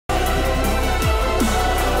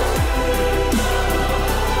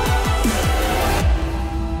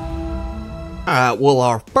Alright, well,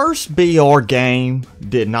 our first BR game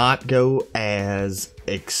did not go as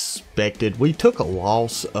expected. We took a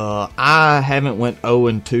loss. I haven't went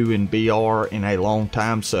 0-2 in BR in a long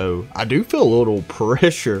time, so I do feel a little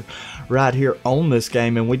pressure right here on this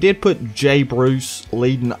game. And we did put Jay Bruce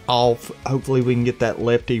leading off. Hopefully we can get that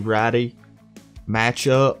lefty-righty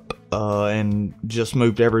matchup and just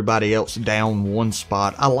moved everybody else down one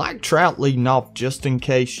spot. I like Trout leading off just in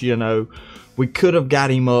case, you know, we could have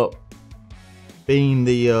got him up being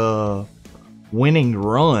the winning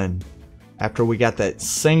run after we got that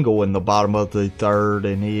single in the bottom of the third,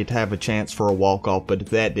 and he'd have a chance for a walk-off. But if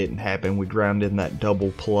that didn't happen, we ground in that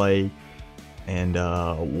double play, and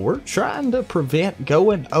we're trying to prevent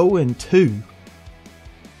going 0-2.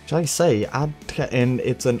 Which I say, and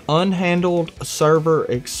it's an unhandled server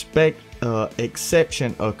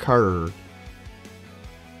exception occurred.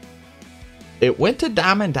 It went to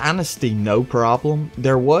Diamond Dynasty no problem.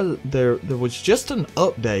 There was just an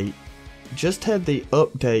update. Just had the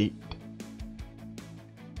update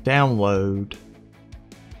download,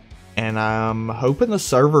 and I'm hoping the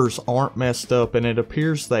servers aren't messed up, and it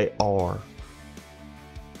appears they are.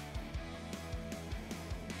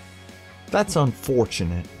 That's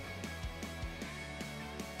unfortunate.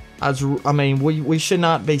 I mean, we should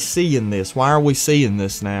not be seeing this. Why are we seeing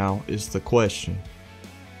this now is the question.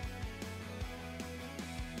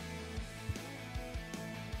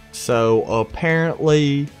 So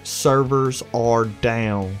apparently servers are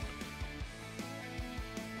down.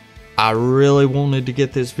 I really wanted to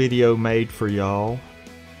get this video made for y'all.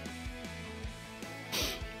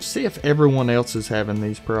 See if everyone else is having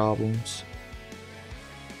these problems.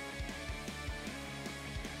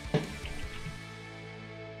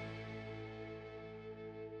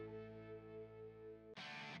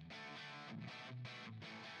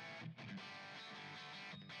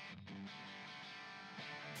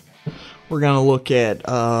 We're gonna look at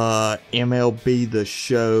MLB the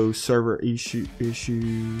Show server issues,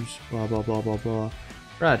 blah blah blah blah blah,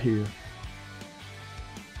 right here.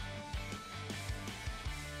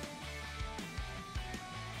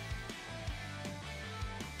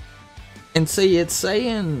 And see, it's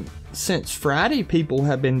saying since Friday people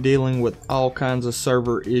have been dealing with all kinds of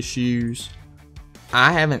server issues.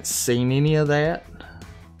 I haven't seen any of that.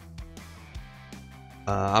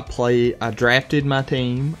 I drafted my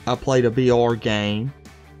team, I played a BR game,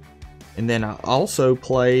 and then I also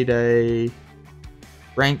played a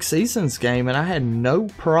ranked seasons game, and I had no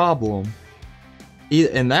problem.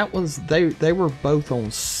 And that was, they were both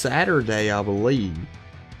on Saturday, I believe,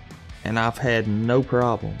 and I've had no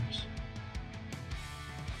problems.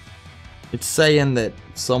 It's saying that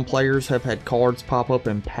some players have had cards pop up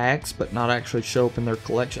in packs but not actually show up in their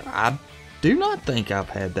collection. I do not think I've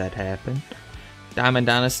had that happen. Diamond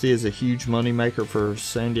Dynasty is a huge moneymaker for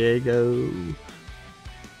San Diego.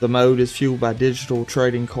 The mode is fueled by digital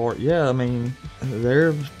trading card. Yeah, I mean,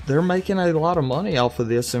 they're making a lot of money off of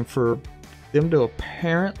this, and for them to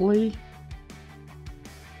apparently,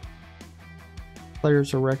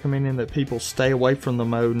 players are recommending that people stay away from the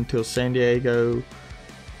mode until San Diego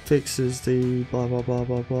fixes the blah blah blah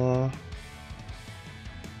blah blah.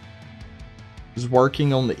 Was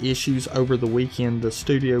working on the issues over the weekend. The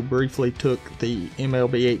studio briefly took the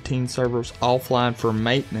MLB 18 servers offline for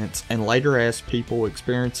maintenance and later asked people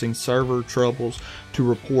experiencing server troubles to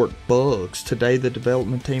report bugs. Today, the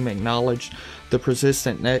development team acknowledged the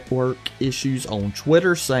persistent network issues on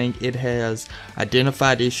Twitter, saying it has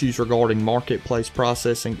identified issues regarding marketplace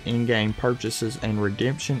processing, in-game purchases, and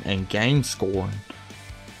redemption and game scoring.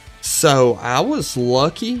 So I was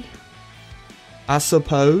lucky, I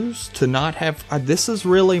suppose, to not have. This is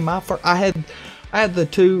really my first. I had the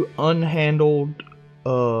two unhandled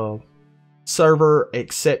server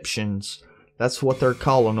exceptions. That's what they're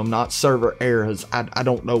calling them, not server errors. I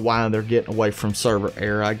don't know why they're getting away from server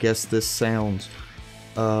error. I guess this sounds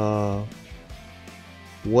what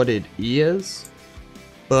it is.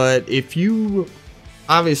 But if you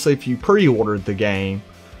pre-ordered the game,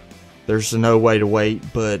 there's no way to wait.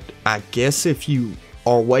 But I guess if you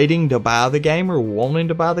are waiting to buy the game or wanting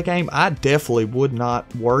to buy the game, I definitely would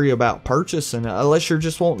not worry about purchasing it unless you're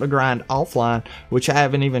just wanting to grind offline, which I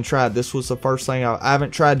haven't even tried. This was the first thing. I haven't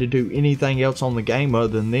tried to do anything else on the game other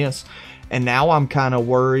than this, and now I'm kind of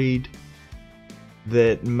worried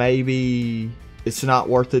that maybe it's not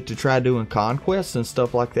worth it to try doing conquests and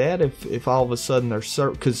stuff like that if all of a sudden there's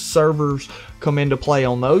because servers come into play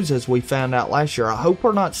on those, as we found out last year. I hope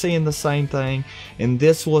we're not seeing the same thing, and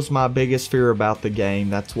this was my biggest fear about the game.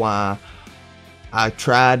 That's why I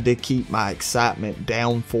tried to keep my excitement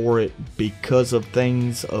down for it, because of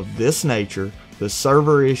things of this nature, the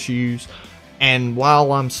server issues And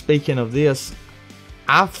while I'm speaking of this,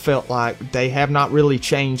 I felt like they have not really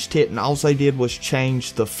changed it, and all they did was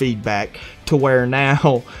change the feedback to where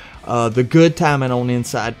now the good timing on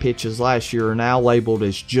inside pitches last year are now labeled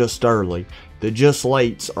as just early. The just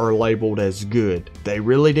lates are labeled as good. They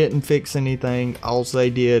really didn't fix anything. All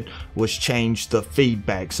they did was change the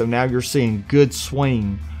feedback. So now you're seeing good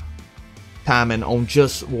swing timing on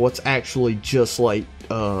just what's actually just late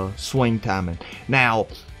swing timing. Now,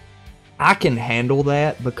 I can handle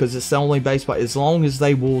that because it's the only baseball, as long as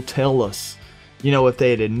they will tell us. You know, if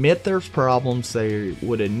they'd admit there's problems, they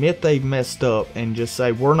would admit they've messed up and just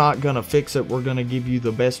say, we're not going to fix it. We're going to give you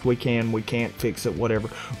the best we can. We can't fix it, whatever.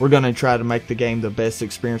 We're going to try to make the game the best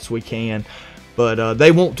experience we can. But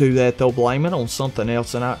they won't do that. They'll blame it on something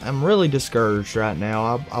else. And I'm really discouraged right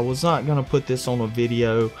now. I was not going to put this on a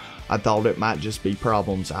video. I thought it might just be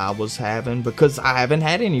problems I was having because I haven't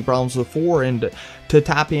had any problems before. And to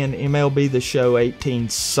type in Mlb the Show 18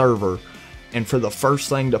 server, and for the first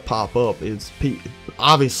thing to pop up is,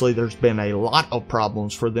 obviously there's been a lot of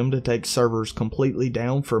problems for them to take servers completely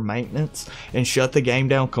down for maintenance and shut the game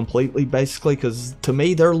down completely, basically, because to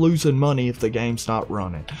me they're losing money if the game's not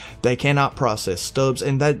running. They cannot process stubs,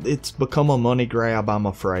 and that it's become a money grab, I'm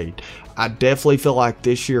afraid. I definitely feel like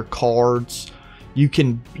this year cards, you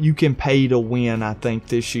can pay to win, I think,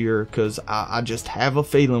 this year, because I just have a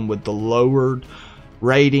feeling with the lowered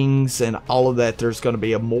ratings and all of that, there's going to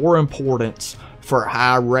be a more importance for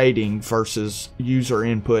high rating versus user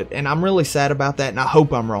input, and I'm really sad about that, and I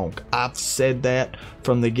hope I'm wrong. I've said that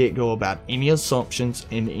from the get-go about any assumptions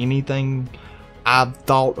and anything I've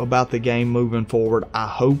thought about the game moving forward. I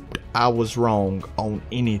hoped I was wrong on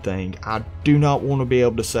anything. I do not want to be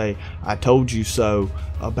able to say I told you so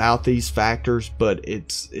about these factors, but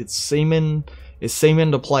it's seeming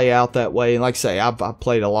to play out that way. And like I say, I've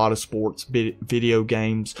played a lot of sports video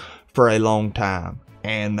games for a long time,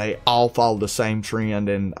 and they all follow the same trend,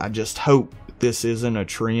 and I just hope this isn't a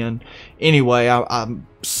trend. Anyway, I'm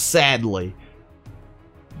sadly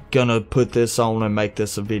gonna put this on and make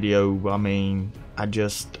this a video. I mean, an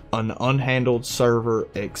unhandled server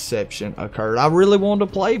exception occurred. I really wanted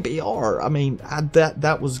to play VR. I mean,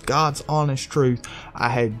 that was God's honest truth. I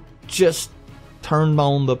had just turned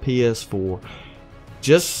on the PS4.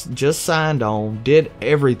 Just signed on, did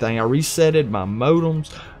everything. I resetted my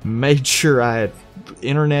modems, made sure I had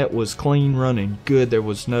internet was clean, running good. There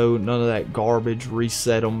was none of that garbage.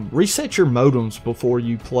 Reset them. Reset your modems before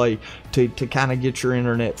you play to kind of get your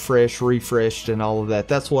internet fresh, refreshed, and all of that.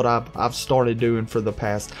 That's what I've started doing for the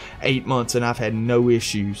past 8 months, and I've had no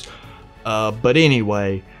issues. But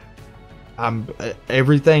anyway,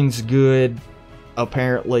 everything's good.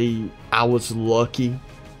 Apparently, I was lucky.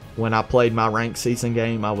 When I played my ranked season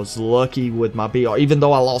game, I was lucky with my BR. Even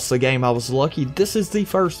though I lost the game, I was lucky. This is the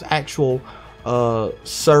first actual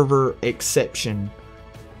server exception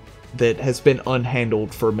that has been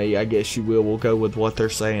unhandled for me, I guess you will. We'll go with what they're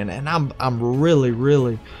saying. And I'm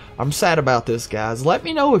really I'm sad about this, guys. Let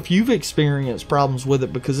me know if you've experienced problems with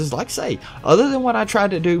it, because it's like I say, other than when I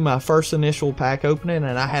tried to do my first initial pack opening,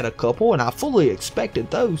 and I had a couple, and I fully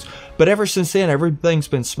expected those, but ever since then, everything's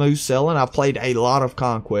been smooth sailing. I've played a lot of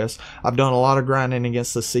Conquest. I've done a lot of grinding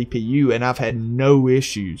against the CPU, and I've had no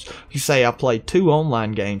issues. You say I've played 2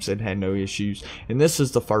 online games and had no issues, and this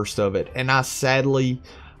is the first of it. And I'm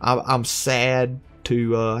sad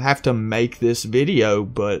to have to make this video,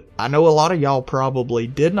 but I know a lot of y'all probably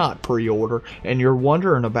did not pre-order and you're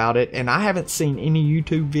wondering about it, and I haven't seen any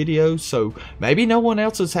YouTube videos, so maybe no one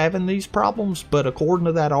else is having these problems, but according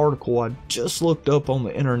to that article I just looked up on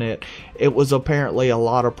the internet, it was apparently a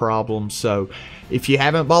lot of problems. So if you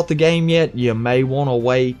haven't bought the game yet, you may want to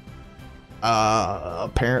wait.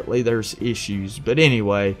 Apparently there's issues, but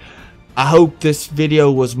anyway, I hope this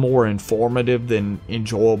video was more informative than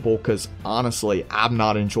enjoyable, because honestly, I'm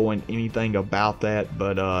not enjoying anything about that,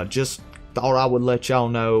 but just thought I would let y'all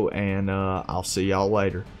know, and I'll see y'all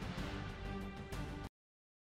later.